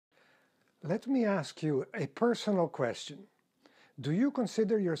Let me ask you a personal question. Do you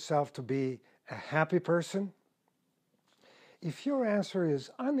consider yourself to be a happy person? If your answer is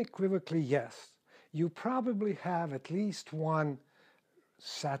unequivocally yes, you probably have at least one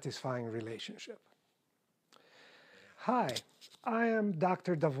satisfying relationship. Hi, I am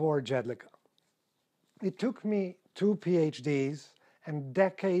Dr. Davor. It took me 2 PhDs and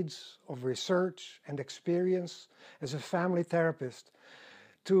decades of research and experience as a family therapist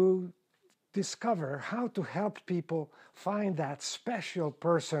to discover how to help people find that special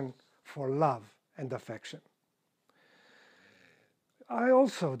person for love and affection. I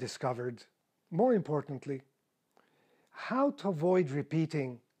also discovered, more importantly, how to avoid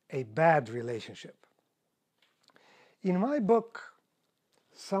repeating a bad relationship. In my book,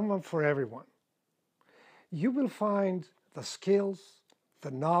 Someone for Everyone, you will find the skills,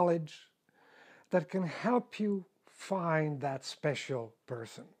 the knowledge that can help you find that special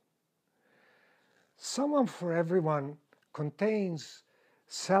person. Someone for Everyone contains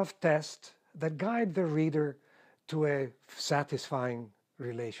self-tests that guide the reader to a satisfying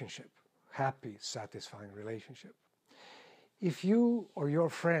relationship, happy, satisfying relationship. If you or your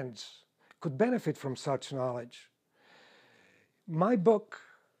friends could benefit from such knowledge, my book,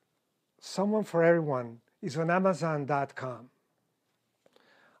 Someone for Everyone, is on Amazon.com.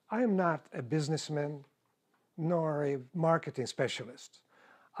 I am not a businessman nor a marketing specialist.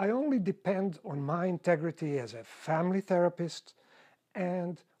 I only depend on my integrity as a family therapist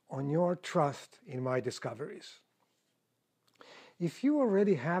and on your trust in my discoveries. If you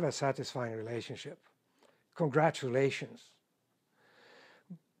already have a satisfying relationship, congratulations.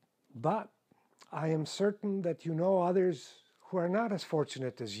 But I am certain that you know others who are not as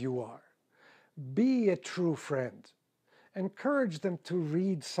fortunate as you are. Be a true friend. Encourage them to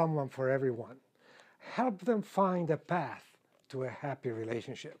read Someone for Everyone. Help them find a path to a happy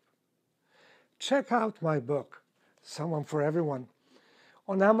relationship. Check out my book, Someone for Everyone,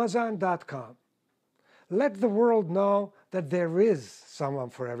 on Amazon.com. Let the world know that there is someone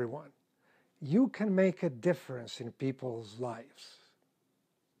for everyone. You can make a difference in people's lives.